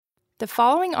The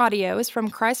following audio is from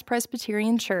Christ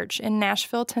Presbyterian Church in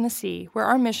Nashville, Tennessee, where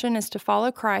our mission is to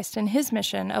follow Christ in his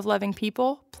mission of loving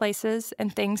people, places,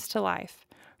 and things to life.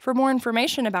 For more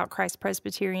information about Christ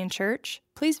Presbyterian Church,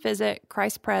 please visit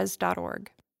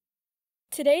christpres.org.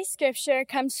 Today's scripture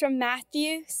comes from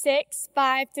Matthew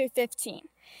 6:5-15.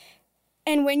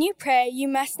 And when you pray, you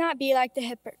must not be like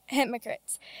the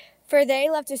hypocrites, for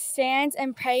they love to stand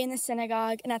and pray in the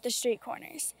synagogue and at the street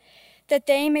corners, that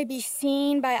they may be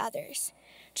seen by others.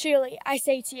 Truly, I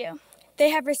say to you, they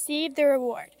have received their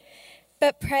reward.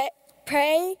 But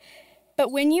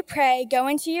when you pray, go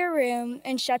into your room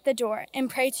and shut the door, and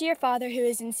pray to your Father who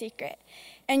is in secret.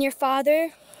 And your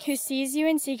Father who sees you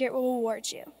in secret will reward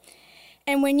you.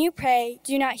 And when you pray,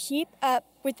 do not heap up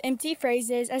with empty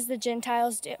phrases as the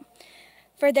Gentiles do,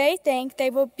 for they think they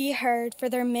will be heard for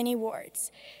their many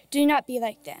words. Do not be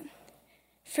like them.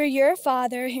 For your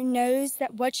Father who knows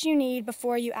that what you need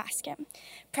before you ask him.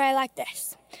 Pray like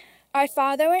this. Our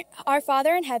Father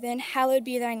in heaven, hallowed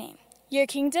be thy name. Your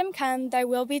kingdom come, thy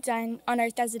will be done on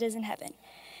earth as it is in heaven.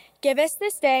 Give us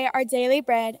this day our daily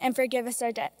bread, and forgive us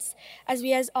our debts, as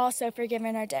we have also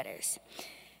forgiven our debtors.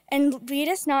 And lead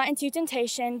us not into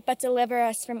temptation, but deliver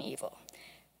us from evil.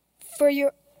 For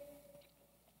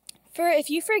if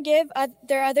you forgive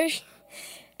others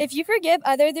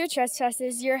their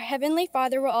trespasses, your heavenly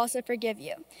Father will also forgive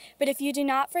you. But if you do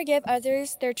not forgive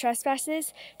others their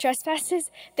trespasses,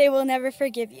 they will never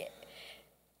forgive you.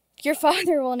 Your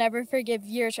Father will never forgive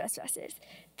your trespasses.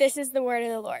 This is the word of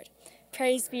the Lord.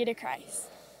 Praise be to Christ.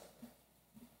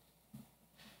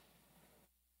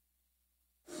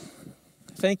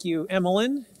 Thank you,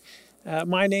 Emmeline.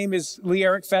 My name is Lee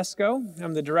Eric Fesco.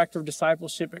 I'm the Director of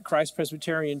Discipleship at Christ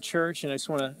Presbyterian Church, and I just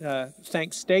want to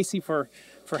thank Stacy for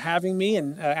having me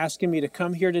and asking me to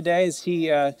come here today as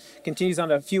he continues on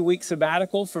a few weeks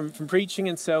sabbatical from preaching,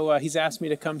 and so he's asked me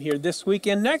to come here this week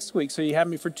and next week, so you have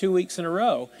me for 2 weeks in a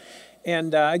row.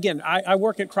 And again, I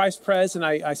work at Christ Pres, and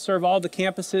I serve all the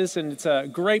campuses, and it's a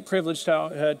great privilege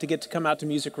to get to come out to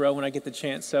Music Row when I get the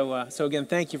chance. So again,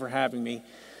 thank you for having me.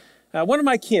 One of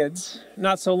my kids,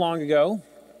 not so long ago,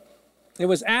 it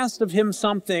was asked of him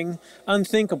something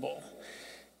unthinkable.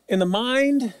 In the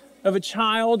mind of a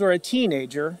child or a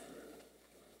teenager,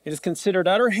 it is considered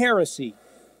utter heresy.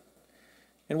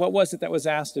 And what was it that was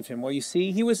asked of him? Well, you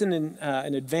see, he was in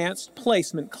an advanced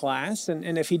placement class,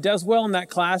 and if he does well in that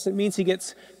class, it means he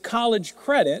gets college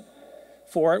credit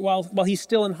for it while he's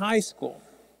still in high school.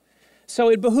 So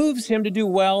it behooves him to do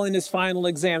well in his final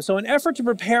exam. So in an effort to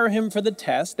prepare him for the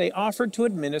test, they offered to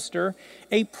administer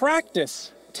a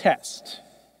practice test.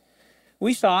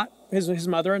 We thought, his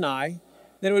mother and I,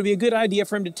 that it would be a good idea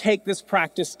for him to take this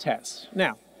practice test.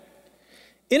 Now,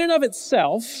 in and of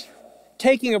itself,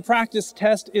 taking a practice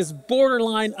test is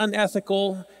borderline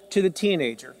unethical to the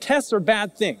teenager. Tests are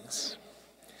bad things.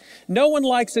 No one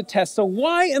likes a test, so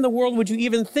why in the world would you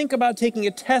even think about taking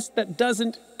a test that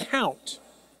doesn't count?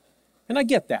 And I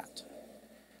get that.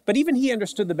 But even he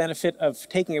understood the benefit of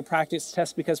taking a practice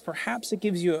test because perhaps it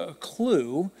gives you a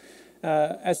clue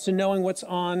as to knowing what's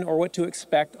on or what to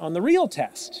expect on the real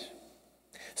test.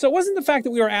 So it wasn't the fact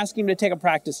that we were asking him to take a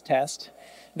practice test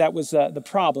that was the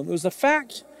problem. It was the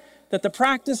fact that the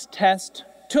practice test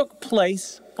took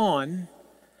place on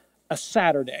a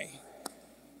Saturday.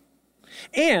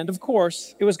 And, of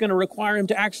course, it was going to require him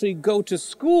to actually go to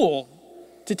school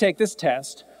to take this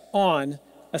test on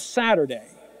a Saturday.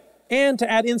 And to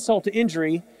add insult to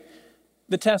injury,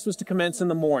 the test was to commence in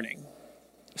the morning.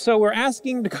 So we're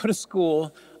asking him to go to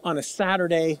school on a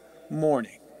Saturday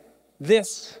morning.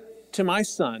 This, to my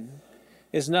son,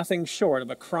 is nothing short of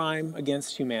a crime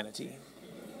against humanity.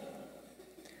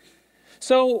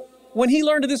 So when he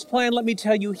learned of this plan, let me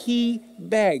tell you, he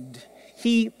begged,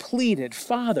 he pleaded,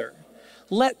 Father,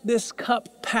 let this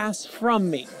cup pass from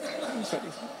me.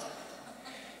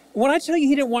 When I tell you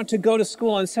he didn't want to go to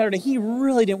school on Saturday, he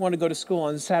really didn't want to go to school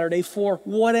on Saturday for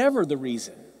whatever the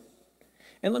reason.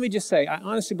 And let me just say, I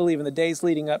honestly believe in the days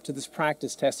leading up to this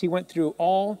practice test, he went through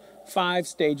all 5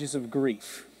 stages of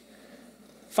grief.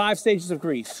 5 stages of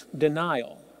grief.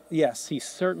 Denial. Yes, he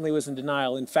certainly was in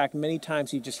denial. In fact, many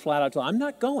times he just flat out told, I'm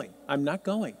not going.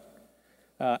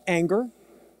 Anger.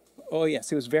 Oh yes,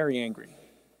 he was very angry.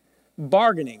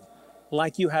 Bargaining,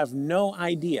 like you have no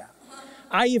idea.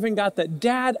 I even got the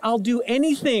Dad, I'll do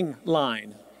anything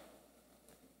line.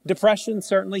 Depression,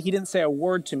 certainly. He didn't say a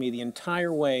word to me the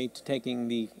entire way to taking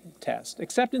the test.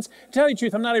 Acceptance, to tell you the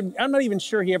truth, I'm not even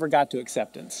sure he ever got to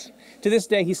acceptance. To this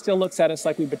day, he still looks at us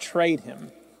like we betrayed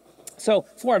him. So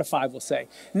 4 out of 5 will say.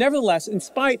 Nevertheless, in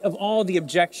spite of all the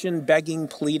objection, begging,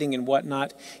 pleading, and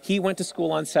whatnot, he went to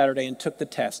school on Saturday and took the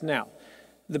test. Now,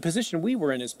 the position we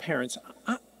were in as parents,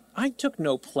 I took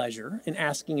no pleasure in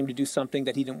asking him to do something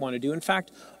that he didn't want to do. In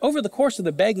fact, over the course of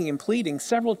the begging and pleading,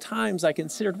 several times I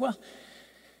considered, well,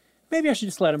 maybe I should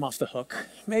just let him off the hook.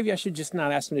 Maybe I should just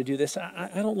not ask him to do this. I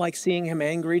don't like seeing him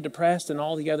angry, depressed, and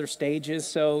all the other stages.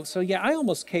 So yeah, I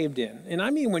almost caved in. And I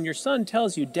mean, when your son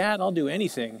tells you, Dad, I'll do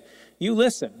anything, you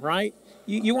listen, right?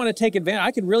 You want to take advantage.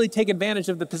 I could really take advantage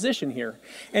of the position here.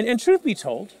 And truth be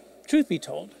told,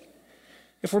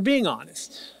 if we're being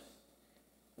honest,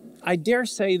 I dare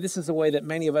say this is the way that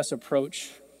many of us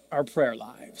approach our prayer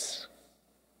lives.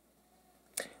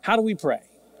 How do we pray?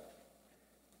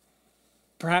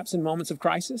 Perhaps in moments of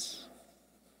crisis.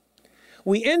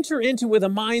 We enter into with a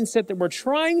mindset that we're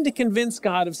trying to convince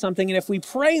God of something, and if we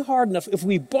pray hard enough, if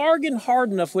we bargain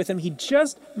hard enough with him, he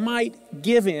just might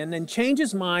give in and change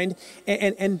his mind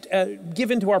and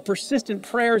give in to our persistent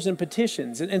prayers and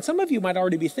petitions. And some of you might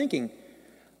already be thinking,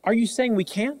 are you saying we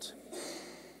can't?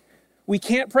 We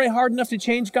can't pray hard enough to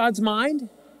change God's mind?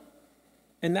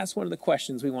 And that's one of the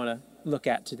questions we want to look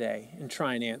at today and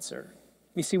try and answer.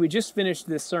 You see, we just finished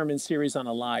this sermon series on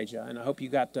Elijah, and I hope you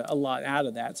got a lot out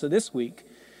of that. So this week,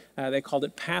 they called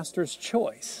it Pastor's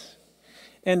Choice.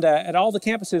 And at all the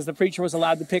campuses, the preacher was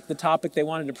allowed to pick the topic they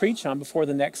wanted to preach on before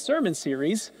the next sermon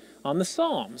series on the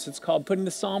Psalms. It's called Putting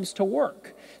the Psalms to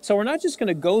Work. So we're not just going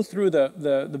to go through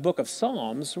the book of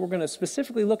Psalms. We're going to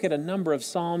specifically look at a number of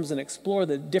Psalms and explore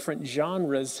the different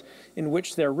genres in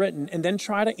which they're written, and then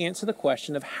try to answer the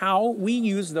question of how we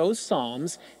use those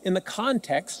Psalms in the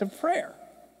context of prayer.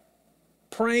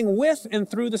 Praying with and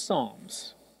through the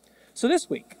Psalms. So this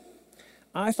week,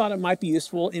 I thought it might be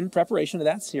useful in preparation of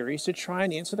that series to try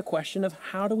and answer the question of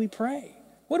how do we pray?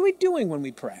 What are we doing when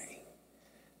we pray?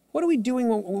 What are we doing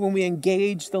when we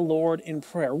engage the Lord in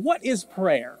prayer? What is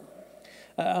prayer?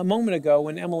 A moment ago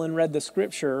when Emmeline read the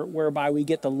scripture whereby we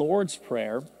get the Lord's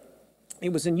Prayer,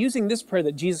 it was in using this prayer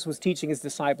that Jesus was teaching his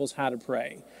disciples how to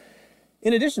pray.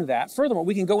 In addition to that, furthermore,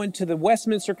 we can go into the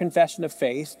Westminster Confession of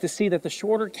Faith to see that the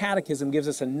Shorter Catechism gives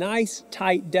us a nice,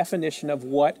 tight definition of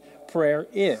what prayer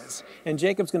is. And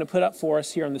Jacob's going to put up for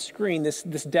us here on the screen this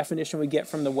definition we get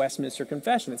from the Westminster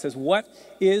Confession. It says, what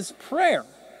is prayer?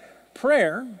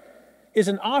 Prayer is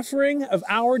an offering of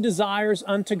our desires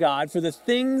unto God for the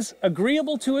things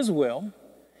agreeable to his will,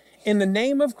 in the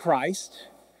name of Christ,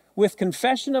 with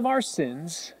confession of our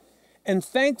sins, and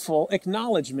thankful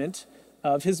acknowledgement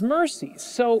of his mercies.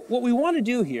 So what we want to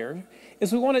do here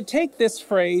is we want to take this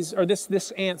phrase or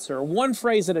this answer one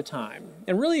phrase at a time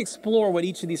and really explore what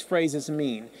each of these phrases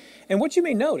mean. And what you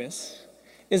may notice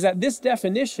is that this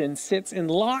definition sits in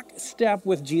lockstep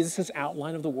with Jesus'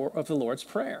 outline of the Lord's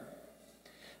Prayer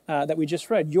that we just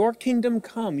read. Your kingdom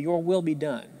come, your will be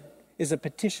done, is a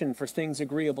petition for things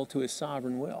agreeable to his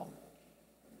sovereign will.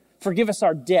 Forgive us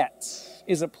our debts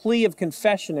is a plea of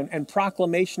confession and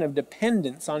proclamation of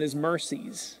dependence on his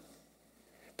mercies.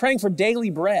 Praying for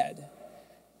daily bread,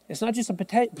 it's not just a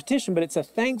petition, but it's a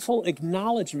thankful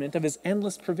acknowledgement of his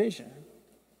endless provision.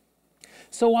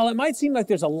 So while it might seem like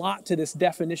there's a lot to this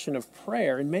definition of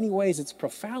prayer, in many ways it's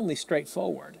profoundly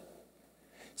straightforward.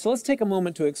 So let's take a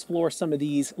moment to explore some of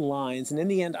these lines, and in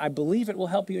the end, I believe it will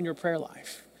help you in your prayer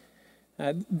life.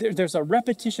 There's a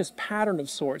repetitious pattern of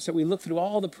sorts that we look through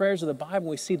all the prayers of the Bible, and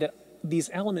we see that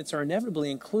these elements are inevitably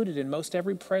included in most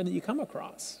every prayer that you come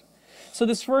across. So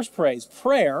this first phrase,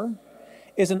 prayer,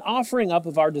 is an offering up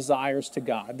of our desires to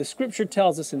God. The scripture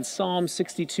tells us in Psalm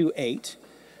 62:8,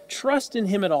 trust in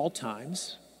him at all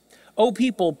times. O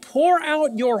people, pour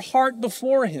out your heart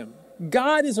before him.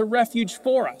 God is a refuge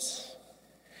for us.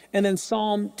 And then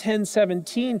Psalm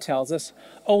 10:17 tells us,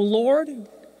 O Lord,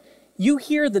 you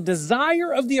hear the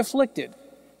desire of the afflicted.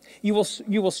 You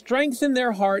will strengthen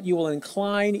their heart. You will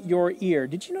incline your ear.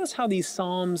 Did you notice how these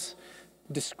Psalms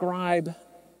describe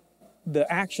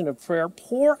the action of prayer?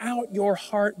 Pour out your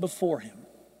heart before him.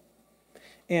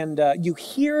 And you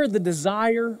hear the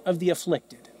desire of the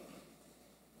afflicted.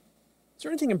 Is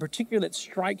there anything in particular that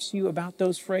strikes you about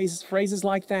those phrases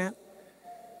like that?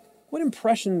 What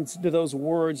impressions do those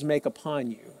words make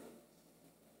upon you?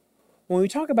 When we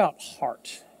talk about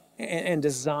heart and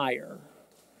desire,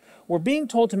 we're being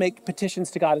told to make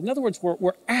petitions to God. In other words,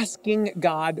 we're asking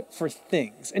God for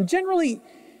things. And generally,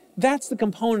 that's the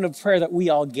component of prayer that we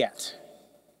all get.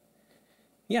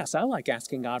 Yes, I like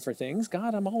asking God for things.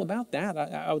 God, I'm all about that.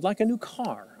 I would like a new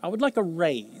car. I would like a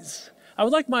raise. I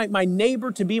would like my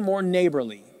neighbor to be more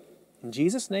neighborly. In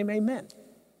Jesus' name, amen.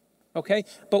 Okay?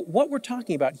 But what we're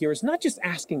talking about here is not just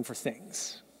asking for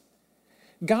things.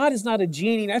 God is not a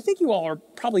genie, and I think you all are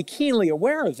probably keenly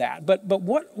aware of that. But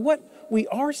what we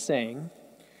are saying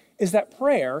is that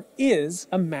prayer is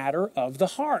a matter of the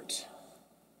heart.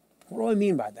 What do I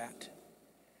mean by that?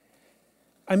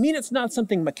 I mean it's not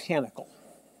something mechanical,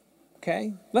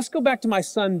 okay? Let's go back to my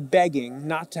son begging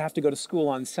not to have to go to school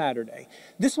on Saturday.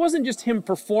 This wasn't just him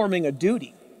performing a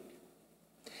duty.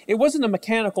 It wasn't a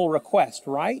mechanical request,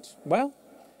 right? Well,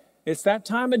 it's that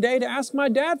time of day to ask my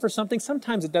dad for something.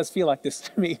 Sometimes it does feel like this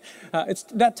to me. It's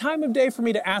that time of day for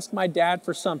me to ask my dad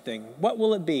for something. What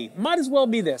will it be? Might as well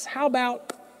be this. How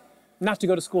about not to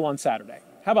go to school on Saturday?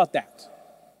 How about that?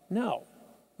 No.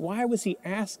 Why was he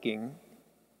asking?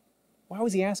 Why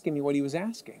was he asking me what he was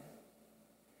asking?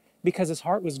 Because his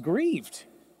heart was grieved.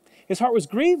 His heart was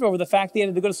grieved over the fact that he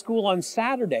had to go to school on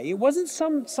Saturday. It wasn't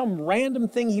some random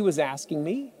thing he was asking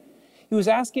me. He was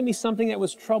asking me something that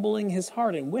was troubling his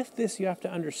heart. And with this, you have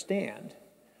to understand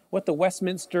what the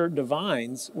Westminster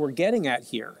divines were getting at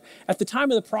here. At the time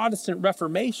of the Protestant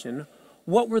Reformation,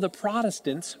 what were the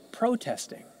Protestants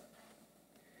protesting?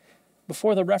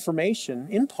 Before the Reformation,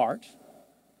 in part,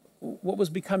 what was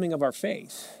becoming of our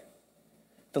faith?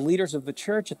 The leaders of the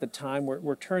church at the time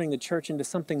were turning the church into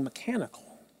something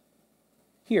mechanical.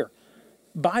 Here,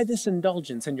 buy this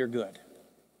indulgence and you're good.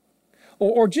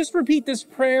 Or just repeat this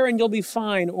prayer and you'll be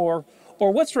fine. Or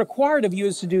what's required of you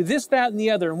is to do this, that, and the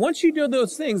other. And once you do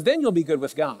those things, then you'll be good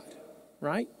with God,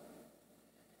 right?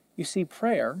 You see,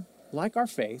 prayer, like our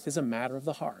faith, is a matter of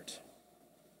the heart.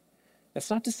 That's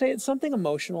not to say it's something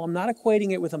emotional. I'm not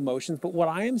equating it with emotions, but what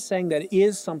I am saying that it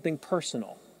is something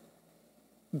personal.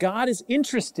 God is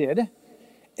interested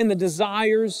in the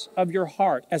desires of your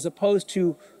heart as opposed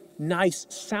to nice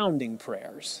sounding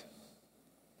prayers.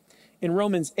 In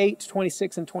Romans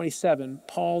 8:26 and 27,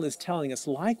 Paul is telling us,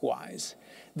 likewise,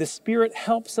 the Spirit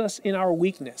helps us in our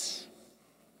weakness.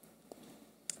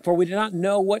 For we do not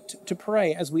know what to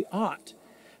pray as we ought,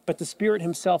 but the Spirit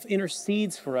himself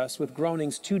intercedes for us with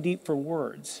groanings too deep for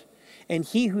words. And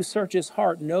he who searches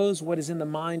heart knows what is in the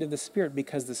mind of the Spirit,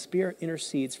 because the Spirit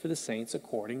intercedes for the saints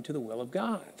according to the will of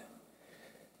God.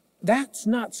 That's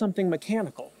not something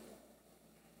mechanical.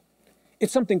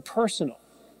 It's something personal.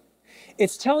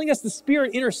 It's telling us the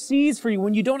Spirit intercedes for you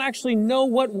when you don't actually know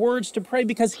what words to pray,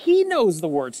 because he knows the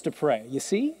words to pray, you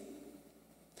see?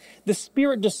 The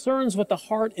Spirit discerns what the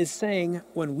heart is saying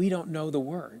when we don't know the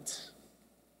words.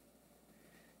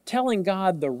 Telling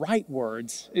God the right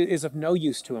words is of no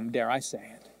use to him, dare I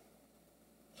say it.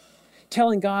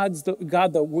 Telling God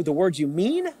the words you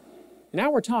mean,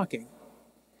 now we're talking.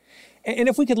 And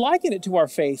if we could liken it to our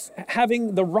faith,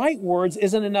 having the right words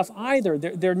isn't enough either.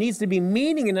 There needs to be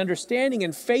meaning and understanding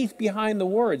and faith behind the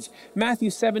words.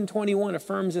 Matthew 7:21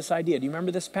 affirms this idea. Do you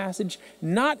remember this passage?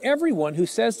 Not everyone who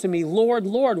says to me, Lord,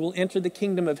 Lord, will enter the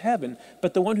kingdom of heaven,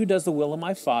 but the one who does the will of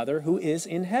my Father who is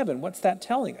in heaven. What's that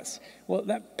telling us? Well,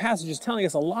 that passage is telling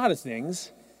us a lot of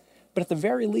things, but at the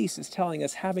very least it's telling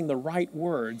us having the right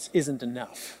words isn't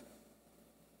enough.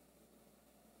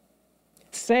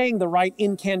 Saying the right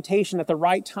incantation at the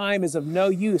right time is of no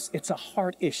use. It's a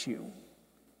heart issue.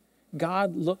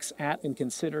 God looks at and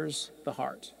considers the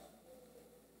heart.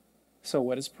 So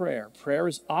what is prayer? Prayer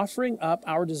is offering up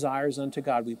our desires unto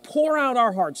God. We pour out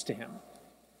our hearts to him.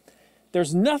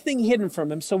 There's nothing hidden from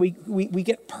him, so we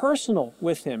get personal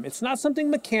with him. It's not something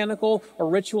mechanical or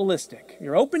ritualistic.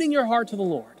 You're opening your heart to the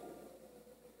Lord.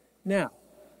 Now,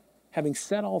 having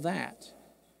said all that,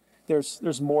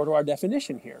 there's more to our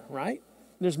definition here, right?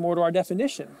 There's more to our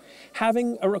definition.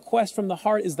 Having a request from the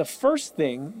heart is the first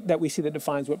thing that we see that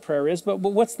defines what prayer is, but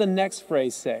what's the next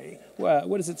phrase say?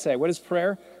 What does it say? What is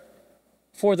prayer?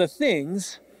 For the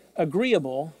things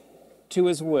agreeable to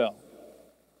his will.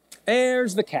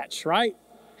 There's the catch, right?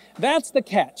 That's the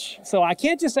catch. So I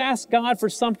can't just ask God for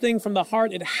something from the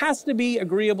heart. It has to be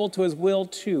agreeable to his will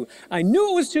too. I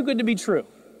knew it was too good to be true.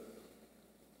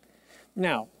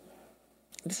 Now,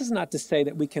 this is not to say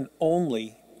that we can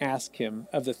only ask him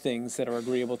of the things that are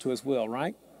agreeable to his will,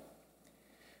 right?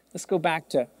 Let's go back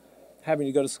to having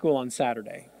to go to school on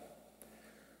Saturday.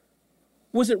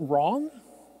 Was it wrong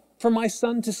for my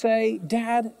son to say,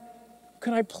 Dad,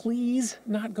 could I please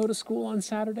not go to school on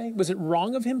Saturday? Was it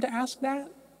wrong of him to ask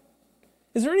that?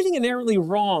 Is there anything inherently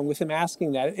wrong with him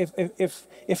asking that?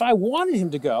 If I wanted him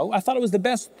to go, I thought it was the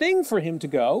best thing for him to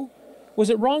go,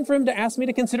 was it wrong for him to ask me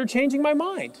to consider changing my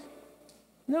mind?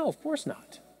 No, of course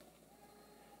not.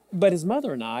 But his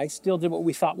mother and I still did what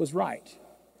we thought was right.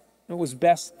 It was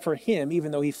best for him,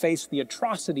 even though he faced the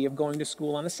atrocity of going to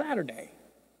school on a Saturday.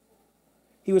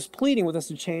 He was pleading with us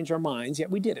to change our minds, yet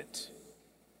we didn't.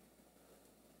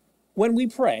 When we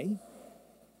pray,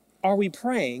 are we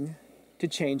praying to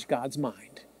change God's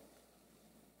mind?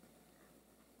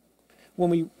 When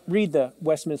we read the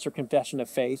Westminster Confession of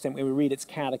Faith and we read its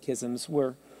catechisms,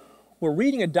 we're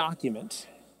reading a document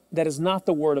that is not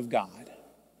the Word of God.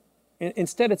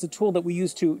 Instead, it's a tool that we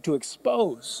use to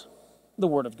expose the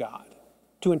Word of God,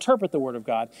 to interpret the Word of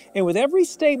God. And with every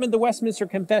statement the Westminster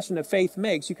Confession of Faith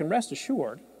makes, you can rest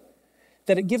assured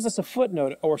that it gives us a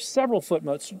footnote or several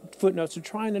footnotes to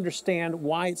try and understand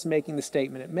why it's making the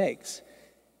statement it makes.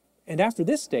 And after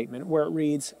this statement, where it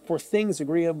reads, "For things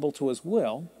agreeable to his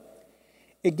will,"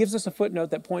 it gives us a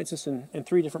footnote that points us in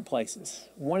three different places,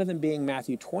 one of them being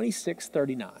Matthew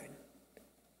 26:39.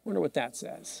 Wonder what that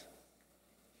says.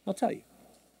 I'll tell you.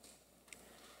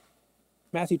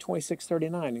 Matthew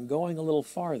 26:39, and going a little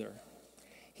farther,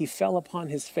 he fell upon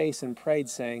his face and prayed,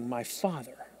 saying, "My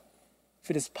Father, if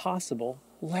it is possible,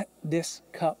 let this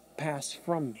cup pass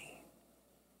from me.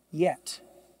 Yet,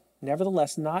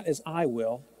 nevertheless, not as I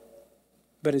will,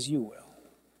 but as you will."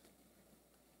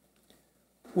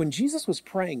 When Jesus was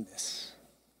praying this,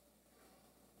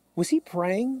 was he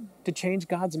praying to change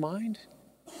God's mind?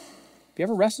 Have you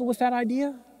ever wrestled with that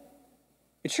idea?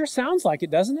 It sure sounds like it,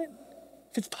 doesn't it?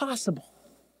 If it's possible,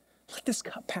 let this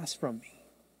cup pass from me.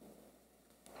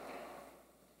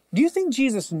 Do you think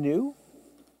Jesus knew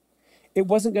it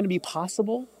wasn't going to be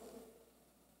possible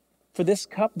for this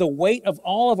cup, the weight of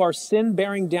all of our sin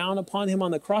bearing down upon him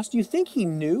on the cross? Do you think he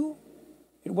knew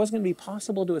it wasn't going to be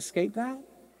possible to escape that?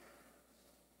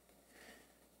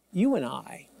 You and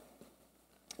I,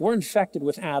 we're infected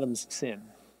with Adam's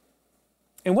sin.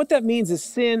 And what that means is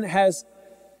sin has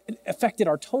affected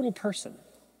our total person.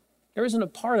 There isn't a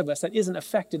part of us that isn't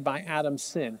affected by Adam's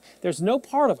sin. There's no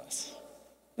part of us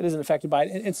that isn't affected by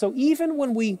it. And so even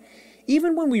when we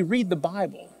read the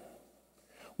Bible,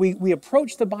 we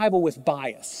approach the Bible with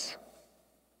bias.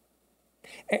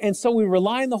 And so we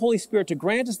rely on the Holy Spirit to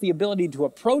grant us the ability to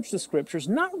approach the Scriptures,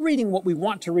 not reading what we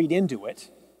want to read into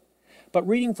it, but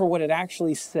reading for what it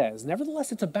actually says.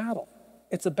 Nevertheless, it's a battle.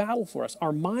 It's a battle for us.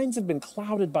 Our minds have been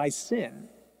clouded by sin.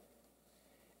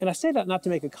 And I say that not to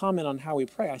make a comment on how we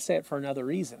pray. I say it for another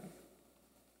reason.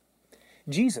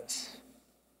 Jesus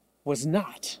was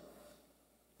not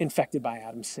infected by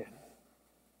Adam's sin.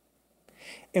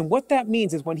 And what that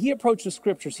means is when he approached the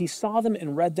Scriptures, he saw them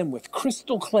and read them with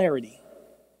crystal clarity.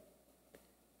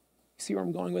 See where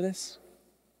I'm going with this?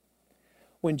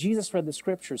 When Jesus read the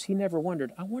Scriptures, he never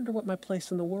wondered, I wonder what my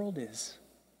place in the world is.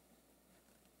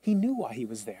 He knew why he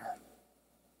was there.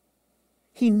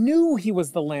 He knew he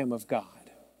was the Lamb of God.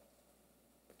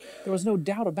 There was no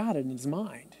doubt about it in his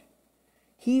mind.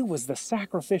 He was the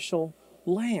sacrificial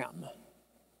lamb.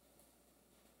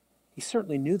 He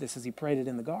certainly knew this as he prayed it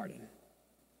in the garden.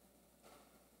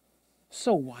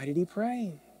 So why did he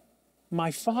pray? My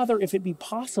Father, if it be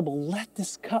possible, let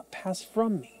this cup pass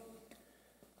from me.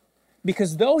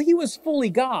 Because though he was fully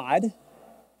God,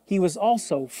 he was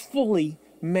also fully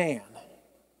man.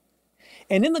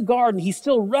 And in the garden, he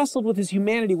still wrestled with his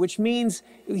humanity, which means,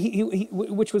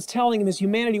 which was telling him, his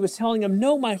humanity was telling him,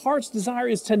 no, my heart's desire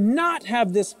is to not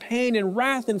have this pain and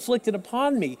wrath inflicted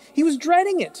upon me. He was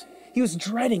dreading it. He was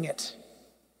dreading it.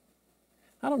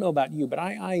 I don't know about you, but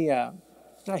I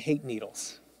hate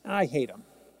needles. I hate them.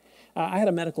 I had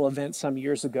a medical event some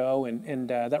years ago, and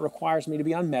that requires me to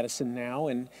be on medicine now.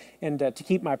 And to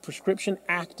keep my prescription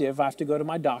active, I have to go to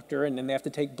my doctor, and then they have to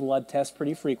take blood tests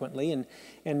pretty frequently,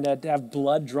 and to have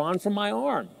blood drawn from my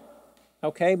arm.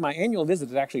 Okay, my annual visit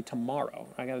is actually tomorrow.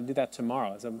 I got to do that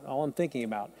tomorrow. That's all I'm thinking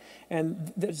about.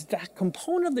 And there's that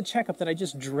component of the checkup that I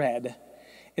just dread.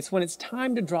 It's when it's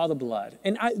time to draw the blood.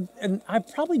 And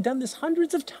I've probably done this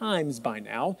hundreds of times by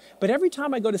now, but every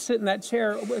time I go to sit in that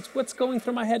chair, what's going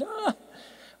through my head?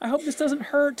 I hope this doesn't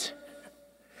hurt.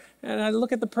 And I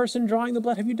look at the person drawing the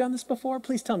blood. Have you done this before?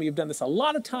 Please tell me you've done this a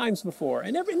lot of times before.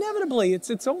 And inevitably,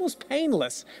 it's almost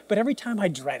painless, but every time I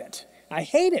dread it. I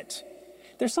hate it.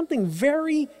 There's something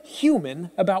very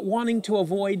human about wanting to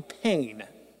avoid pain.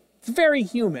 It's very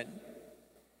human.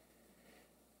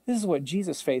 This is what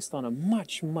Jesus faced on a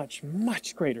much, much,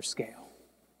 much greater scale.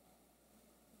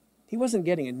 He wasn't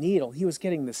getting a needle. He was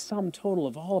getting the sum total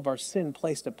of all of our sin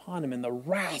placed upon him and the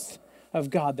wrath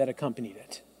of God that accompanied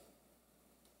it.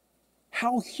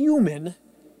 How human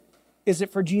is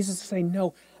it for Jesus to say,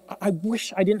 no, I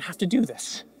wish I didn't have to do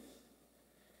this.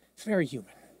 It's very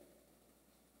human.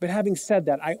 But having said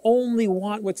that, I only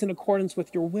want what's in accordance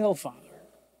with your will, Father.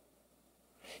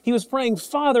 He was praying,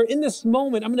 Father, in this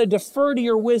moment, I'm going to defer to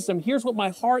your wisdom. Here's what my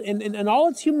heart and all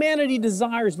its humanity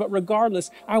desires, but regardless,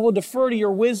 I will defer to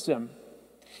your wisdom.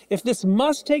 If this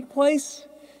must take place,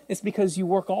 it's because you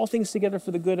work all things together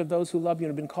for the good of those who love you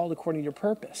and have been called according to your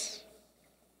purpose.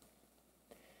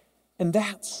 And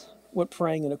that's what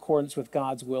praying in accordance with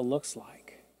God's will looks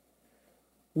like.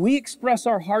 We express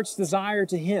our heart's desire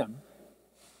to him.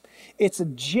 It's a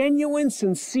genuine,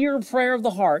 sincere prayer of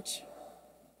the heart.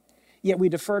 yet we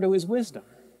defer to his wisdom.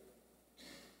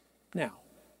 Now,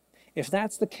 if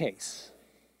that's the case,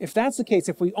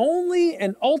 if we only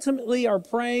and ultimately are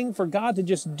praying for God to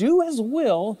just do his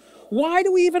will, why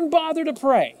do we even bother to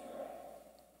pray?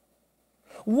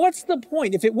 What's the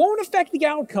point? If it won't affect the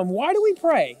outcome, why do we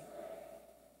pray?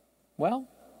 Well,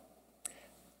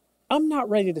 I'm not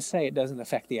ready to say it doesn't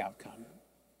affect the outcome.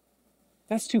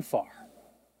 That's too far.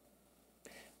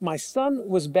 My son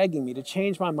was begging me to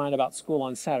change my mind about school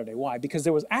on Saturday. Why? Because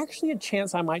there was actually a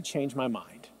chance I might change my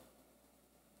mind.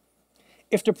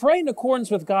 If to pray in accordance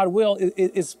with God's will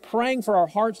is praying for our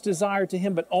heart's desire to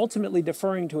him, but ultimately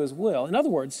deferring to his will, in other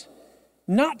words,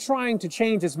 not trying to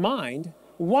change his mind,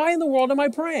 why in the world am I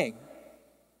praying?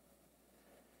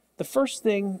 The first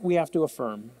thing we have to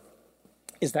affirm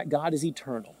is that God is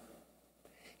eternal.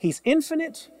 He's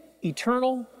infinite,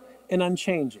 eternal, and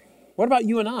unchanging. What about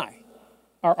you and I?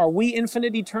 Are we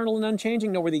infinite, eternal, and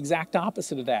unchanging? No, we're the exact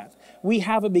opposite of that. We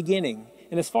have a beginning.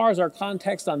 And as far as our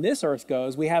context on this earth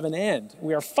goes, we have an end.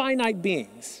 We are finite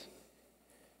beings.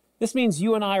 This means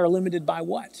you and I are limited by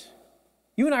what?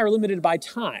 You and I are limited by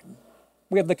time.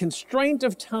 We have the constraint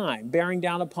of time bearing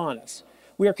down upon us.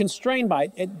 We are constrained by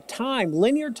it. Time,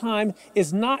 linear time,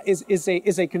 is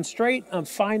a constraint of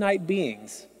finite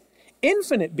beings.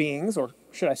 Infinite beings, or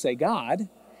should I say God,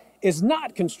 is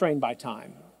not constrained by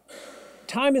time.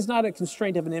 Time is not a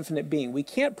constraint of an infinite being. We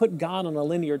can't put God on a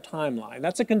linear timeline.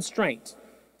 That's a constraint.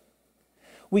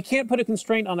 We can't put a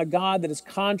constraint on a God that is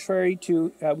contrary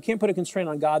to, we can't put a constraint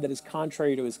on God that is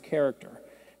contrary to his character.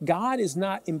 God is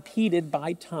not impeded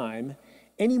by time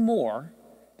any more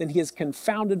than he is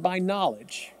confounded by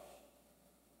knowledge.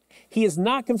 He is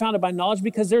not confounded by knowledge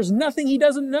because there's nothing he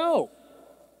doesn't know.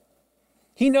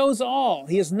 He knows all.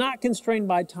 He is not constrained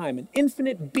by time. An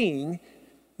infinite being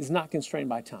is not constrained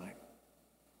by time.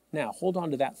 Now, hold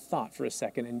on to that thought for a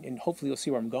second, and hopefully you'll see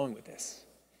where I'm going with this.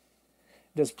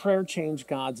 Does prayer change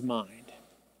God's mind?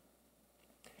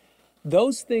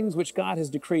 Those things which God has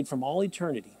decreed from all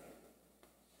eternity,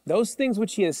 those things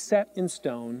which he has set in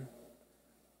stone,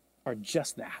 are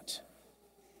just that.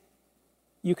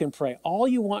 You can pray all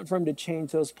you want for him to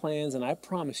change those plans, and I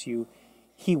promise you,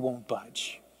 he won't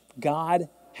budge. God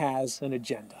has an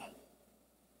agenda.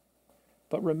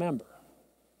 But remember,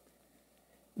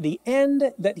 the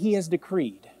end that he has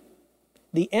decreed,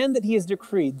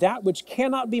 that which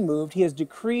cannot be moved, he has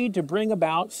decreed to bring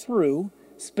about through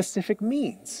specific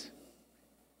means.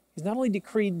 He's not only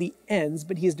decreed the ends,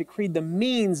 but he has decreed the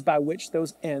means by which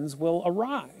those ends will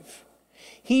arrive.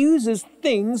 He uses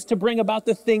things to bring about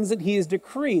the things that he has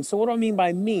decreed. So what do I mean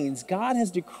by means? God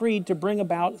has decreed to bring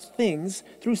about things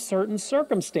through certain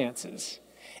circumstances.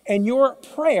 And your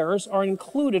prayers are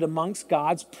included amongst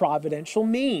God's providential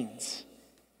means,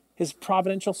 his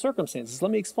providential circumstances. Let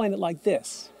me explain it like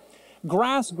this.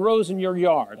 Grass grows in your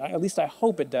yard. At least I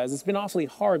hope it does. It's been awfully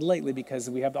hard lately because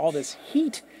we have all this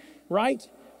heat, right?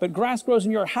 But grass grows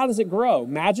in your yard. How does it grow?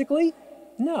 Magically?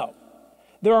 No.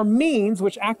 There are means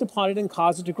which act upon it and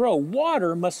cause it to grow.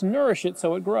 Water must nourish it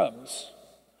so it grows.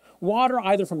 Water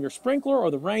either from your sprinkler or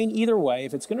the rain, either way,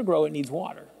 if it's going to grow, it needs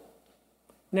water.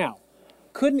 Now,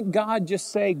 couldn't God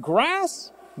just say,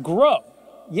 grass, grow?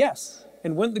 Yes.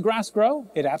 And wouldn't the grass grow?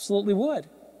 It absolutely would.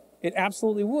 It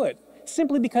absolutely would.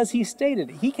 Simply because he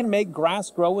stated it. He can make grass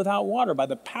grow without water. By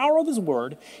the power of his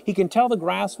word, he can tell the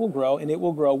grass will grow, and it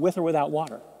will grow with or without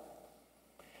water.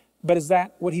 But is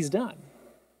that what he's done?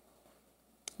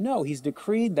 No, he's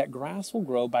decreed that grass will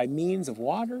grow by means of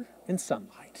water and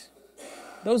sunlight.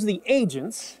 Those are the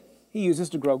agents he uses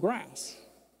to grow grass.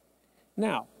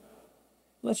 Now,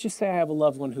 let's just say I have a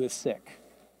loved one who is sick.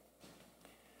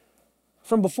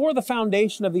 From before the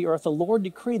foundation of the earth, the Lord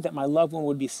decreed that my loved one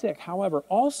would be sick. However,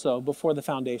 also before the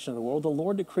foundation of the world, the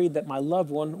Lord decreed that my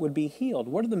loved one would be healed.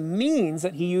 What are the means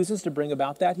that he uses to bring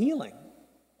about that healing?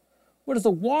 What is the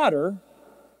water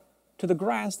to the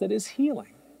grass that is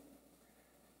healing?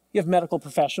 You have medical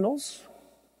professionals.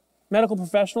 Medical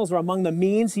professionals are among the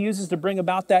means he uses to bring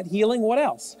about that healing. What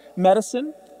else?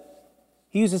 Medicine.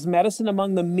 He uses medicine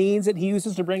among the means that he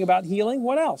uses to bring about healing.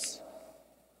 What else?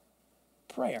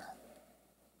 Prayer.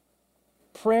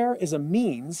 Prayer is a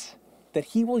means that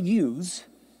he will use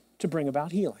to bring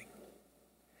about healing.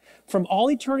 From all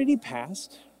eternity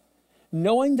past,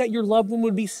 knowing that your loved one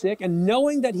would be sick and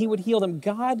knowing that he would heal them,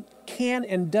 God can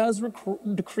and does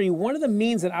decree one of the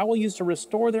means that I will use to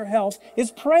restore their health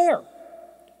is prayer.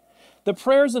 The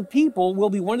prayers of people will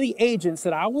be one of the agents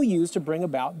that I will use to bring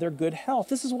about their good health.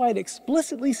 This is why it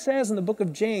explicitly says in the book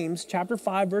of James, chapter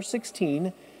 5, verse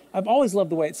 16, I've always loved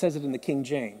the way it says it in the King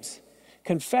James.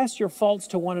 Confess your faults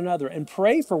to one another and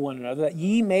pray for one another that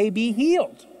ye may be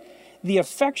healed. The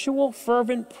effectual,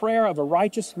 fervent prayer of a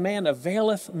righteous man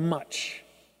availeth much.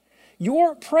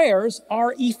 Your prayers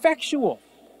are effectual.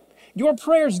 Your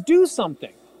prayers do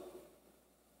something.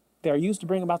 They are used to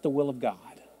bring about the will of God.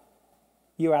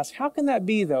 You ask, how can that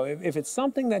be, though? If it's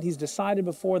something that he's decided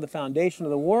before the foundation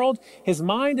of the world, his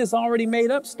mind is already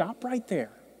made up. Stop right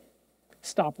there.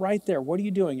 Stop right there. What are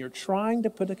you doing? You're trying to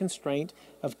put a constraint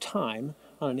of time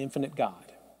on an infinite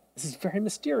God. This is very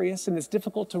mysterious, and it's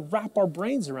difficult to wrap our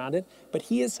brains around it, but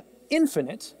he is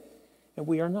infinite, and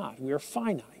we are not. We are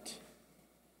finite.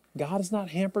 God is not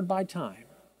hampered by time.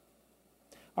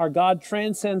 Our God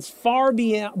transcends far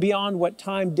beyond what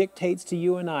time dictates to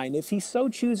you and I. And if he so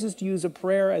chooses to use a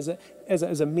prayer as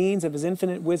a means of his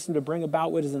infinite wisdom to bring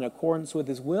about what is in accordance with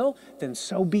his will, then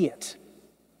so be it.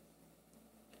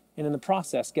 And in the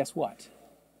process, guess what?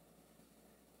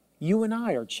 You and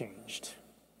I are changed.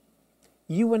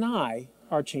 You and I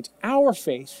are changed. Our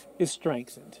faith is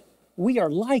strengthened. We are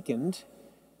likened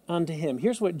unto him.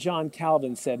 Here's what John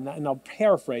Calvin said, and I'll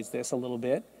paraphrase this a little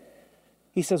bit.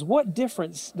 He says, what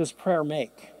difference does prayer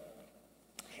make?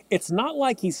 It's not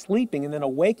like he's sleeping and then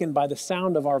awakened by the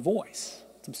sound of our voice.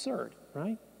 It's absurd,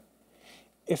 right?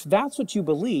 If that's what you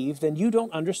believe, then you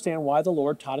don't understand why the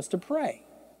Lord taught us to pray.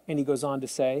 And he goes on to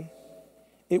say,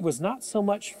 it was not so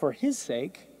much for his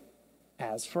sake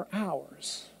as for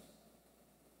ours.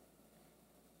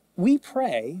 We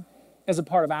pray as a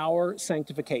part of our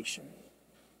sanctification.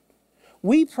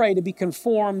 We pray to be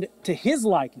conformed to his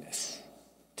likeness,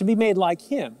 to be made like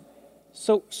him,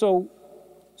 so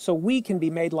we can be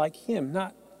made like him,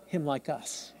 not him like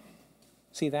us.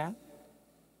 See that?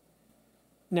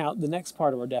 Now, the next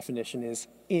part of our definition is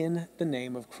in the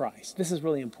name of Christ. This is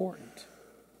really important.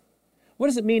 What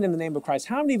does it mean in the name of Christ?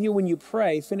 How many of you, when you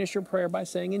pray, finish your prayer by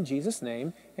saying, in Jesus'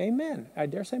 name, amen? I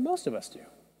dare say most of us do.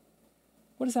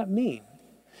 What does that mean?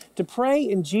 To pray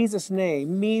in Jesus'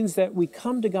 name means that we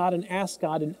come to God and ask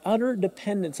God in utter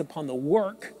dependence upon the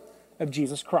work of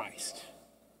Jesus Christ.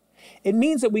 It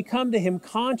means that we come to him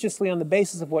consciously on the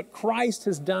basis of what Christ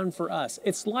has done for us.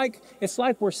 It's like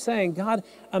we're saying, God,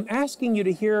 I'm asking you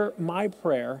to hear my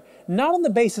prayer, not on the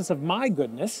basis of my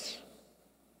goodness,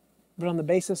 but on the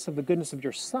basis of the goodness of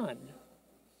your Son.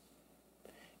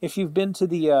 If you've been to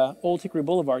the Old Hickory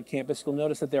Boulevard campus, you'll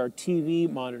notice that there are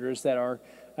TV monitors that are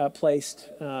placed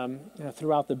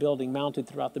throughout the building, mounted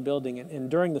throughout the building.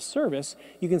 And during the service,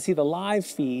 you can see the live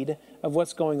feed of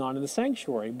what's going on in the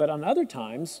sanctuary. But on other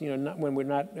times, when we're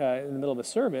not in the middle of a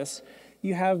service,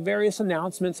 you have various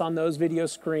announcements on those video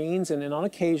screens. And on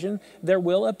occasion, there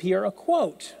will appear a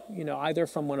quote, either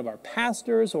from one of our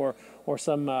pastors or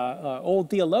some old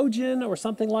theologian or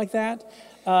something like that.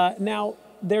 Now,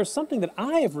 there's something that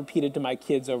I have repeated to my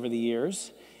kids over the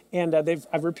years. And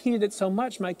I've repeated it so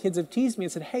much, my kids have teased me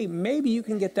and said, hey, maybe you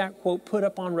can get that quote put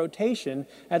up on rotation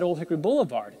at Old Hickory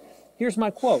Boulevard. Here's my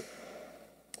quote.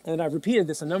 And I've repeated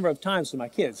this a number of times to my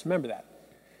kids. Remember that.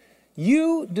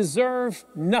 You deserve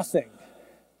nothing,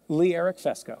 Lee Eric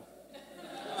Fesco.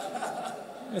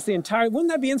 That's the entire, wouldn't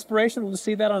that be inspirational to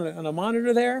see that on a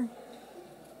monitor there?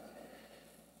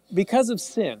 Because of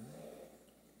sin,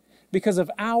 because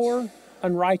of our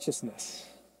unrighteousness,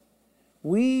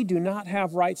 we do not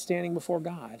have right standing before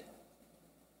God.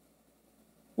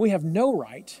 We have no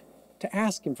right to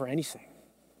ask him for anything.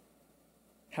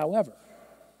 However,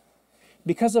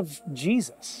 because of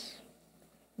Jesus,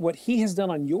 what he has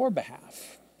done on your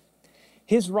behalf,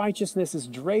 his righteousness is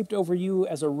draped over you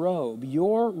as a robe.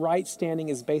 Your right standing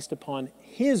is based upon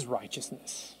his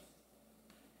righteousness.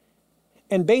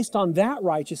 And based on that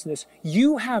righteousness,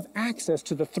 you have access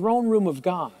to the throne room of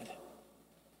God.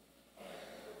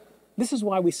 This is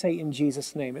why we say in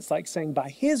Jesus' name. It's like saying, by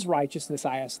his righteousness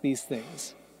I ask these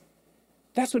things.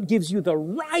 That's what gives you the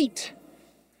right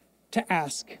to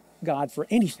ask God for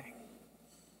anything.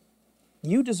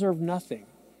 You deserve nothing.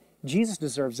 Jesus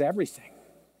deserves everything.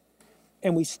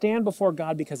 And we stand before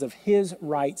God because of his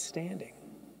right standing.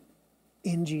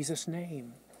 In Jesus'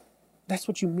 name. That's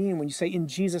what you mean when you say in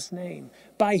Jesus' name.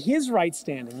 By his right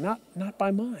standing, not by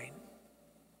mine.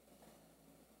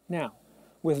 Now,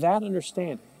 with that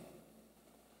understanding,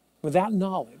 with that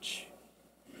knowledge,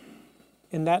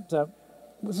 and that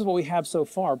this is what we have so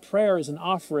far. Prayer is an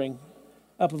offering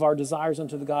up of our desires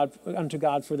unto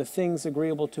God for the things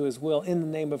agreeable to his will in the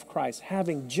name of Christ.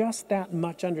 Having just that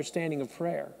much understanding of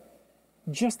prayer,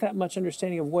 just that much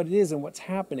understanding of what it is and what's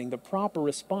happening, the proper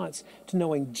response to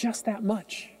knowing just that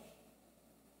much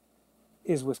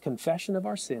is with confession of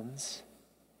our sins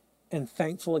and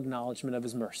thankful acknowledgement of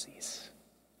his mercies.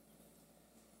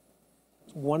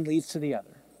 One leads to the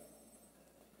other.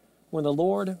 When the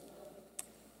Lord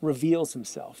reveals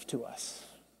himself to us,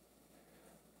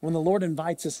 When the Lord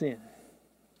invites us in,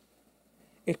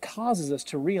 it causes us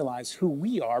to realize who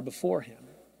we are before him.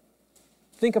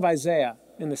 Think of Isaiah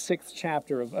in the 6th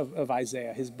chapter of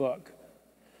Isaiah, his book.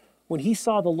 When he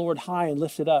saw the Lord high and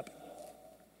lifted up,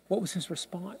 what was his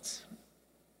response?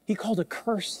 He called a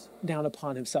curse down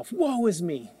upon himself. Woe is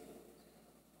me!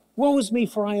 Woe is me,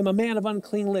 for I am a man of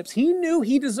unclean lips. He knew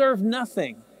he deserved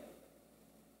nothing.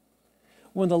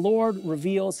 When the Lord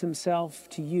reveals himself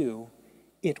to you,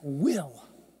 it will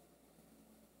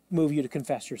move you to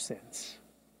confess your sins.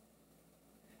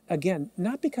 Again,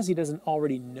 not because he doesn't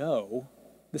already know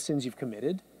the sins you've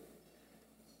committed,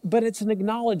 but it's an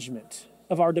acknowledgement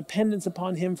of our dependence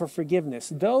upon him for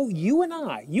forgiveness. Though you and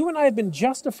I have been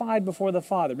justified before the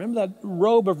Father. Remember that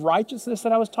robe of righteousness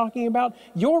that I was talking about?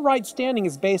 Your right standing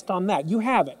is based on that. You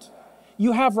have it.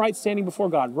 You have right standing before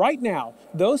God. Right now,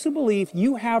 those who believe,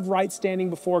 you have right standing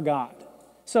before God.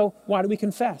 So why do we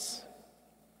confess?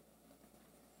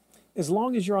 As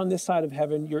long as you're on this side of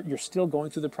heaven, you're still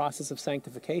going through the process of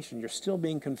sanctification. You're still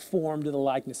being conformed to the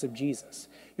likeness of Jesus.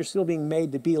 You're still being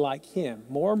made to be like him,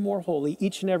 more and more holy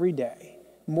each and every day,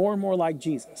 more and more like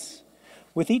Jesus.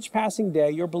 With each passing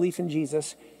day, your belief in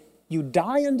Jesus, you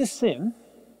die unto sin.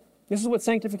 This is what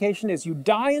sanctification is. You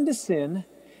die unto sin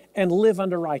and live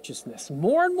unto righteousness,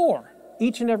 more and more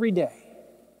each and every day.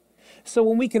 So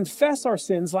when we confess our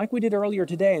sins, like we did earlier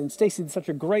today, and Stacy did such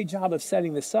a great job of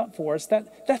setting this up for us,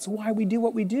 that's why we do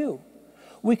what we do.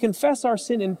 We confess our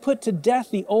sin and put to death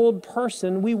the old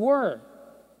person we were.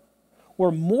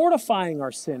 We're mortifying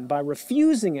our sin by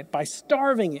refusing it, by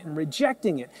starving it and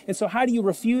rejecting it. And so how do you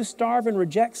refuse, starve, and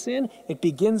reject sin? It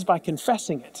begins by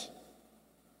confessing it.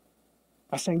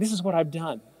 By saying, this is what I've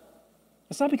done.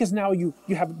 It's not because now you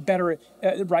have better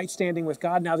right standing with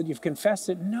God now that you've confessed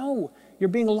it. No, you're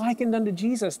being likened unto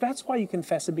Jesus. That's why you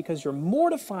confess it, because you're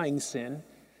mortifying sin,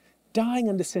 dying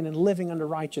unto sin, and living unto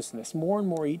righteousness more and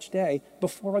more each day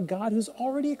before a God who's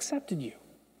already accepted you.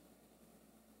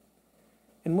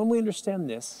 And when we understand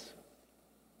this,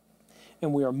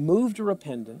 and we are moved to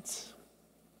repentance,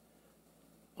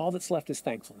 all that's left is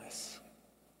thankfulness.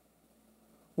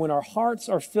 When our hearts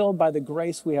are filled by the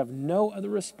grace, we have no other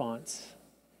response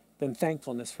than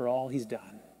thankfulness for all he's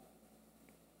done.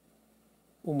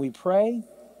 When we pray,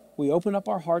 we open up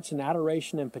our hearts in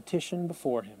adoration and petition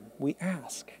before him. We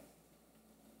ask.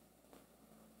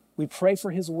 We pray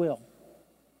for his will.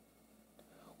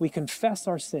 We confess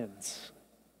our sins.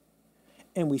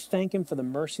 And we thank him for the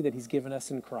mercy that he's given us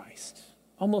in Christ.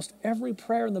 Almost every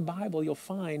prayer in the Bible you'll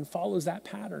find follows that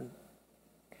pattern.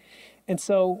 And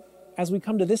so, as we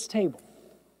come to this table,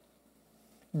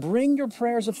 bring your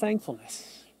prayers of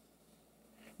thankfulness.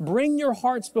 Bring your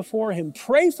hearts before him.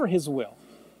 Pray for his will.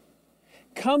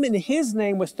 Come in his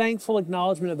name with thankful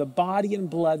acknowledgement of the body and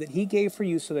blood that he gave for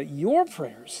you so that your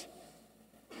prayers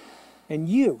and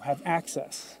you have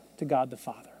access to God the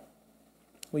Father.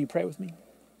 Will you pray with me?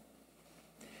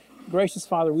 Gracious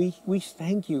Father, we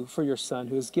thank you for your Son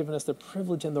who has given us the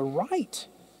privilege and the right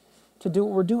to do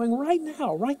what we're doing right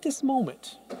now, right this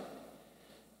moment.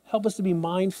 Help us to be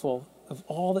mindful of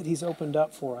all that he's opened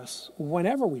up for us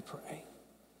whenever we pray.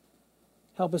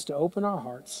 Help us to open our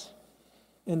hearts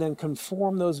and then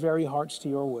conform those very hearts to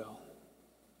your will.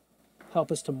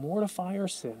 Help us to mortify our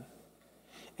sin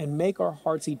and make our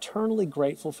hearts eternally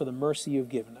grateful for the mercy you've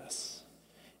given us.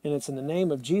 And it's in the name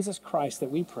of Jesus Christ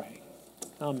that we pray.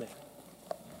 Amen.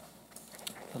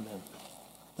 Amen.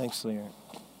 Thanks, Lear.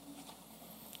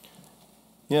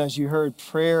 Yeah, as you heard,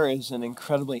 prayer is an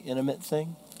incredibly intimate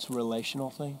thing. It's a relational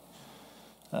thing.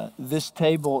 This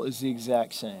table is the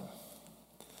exact same.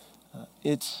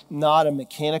 It's not a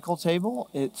mechanical table.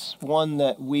 It's one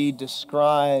that we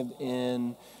describe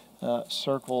in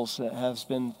circles that has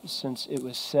been since it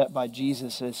was set by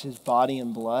Jesus as his body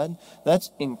and blood.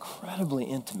 That's incredibly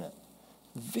intimate,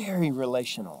 very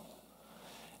relational.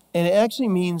 And it actually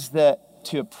means that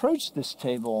to approach this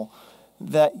table,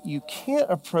 that you can't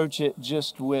approach it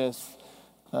just with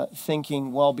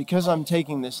thinking, well, because I'm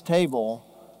taking this table,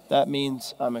 that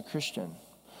means I'm a Christian.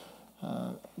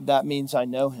 That means I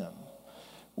know him.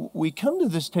 We come to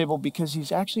this table because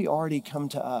he's actually already come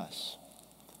to us,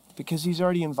 because he's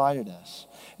already invited us.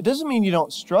 It doesn't mean you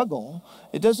don't struggle.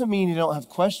 It doesn't mean you don't have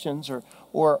questions or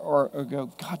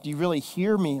go, God, do you really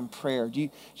hear me in prayer? Do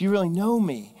you really know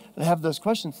me? And have those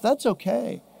questions. That's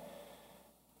okay.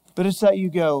 But it's that you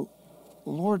go,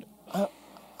 Lord,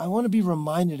 I want to be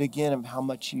reminded again of how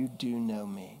much you do know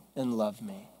me and love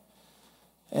me.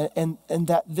 And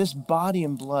that this body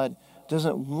and blood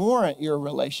doesn't warrant your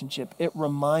relationship. It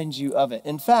reminds you of it.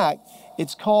 In fact,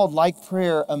 it's called, like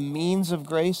prayer, a means of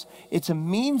grace. It's a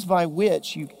means by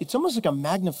which it's almost like a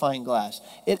magnifying glass.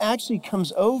 It actually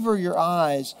comes over your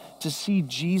eyes to see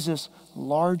Jesus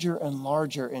larger and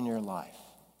larger in your life.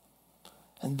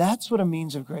 And that's what a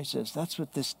means of grace is. That's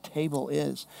what this table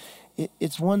is.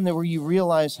 It's one where you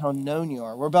realize how known you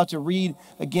are. We're about to read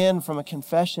again from a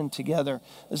confession together.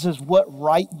 It says, what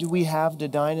right do we have to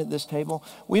dine at this table?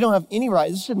 We don't have any right.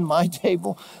 This isn't my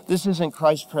table. This isn't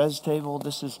Christ Pres table.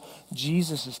 This is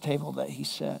Jesus' table that he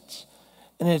sets.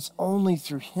 And it's only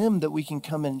through him that we can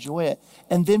come enjoy it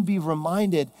and then be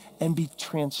reminded and be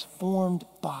transformed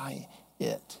by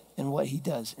it and what he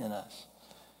does in us.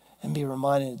 And be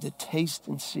reminded to taste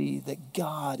and see that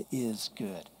God is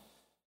good.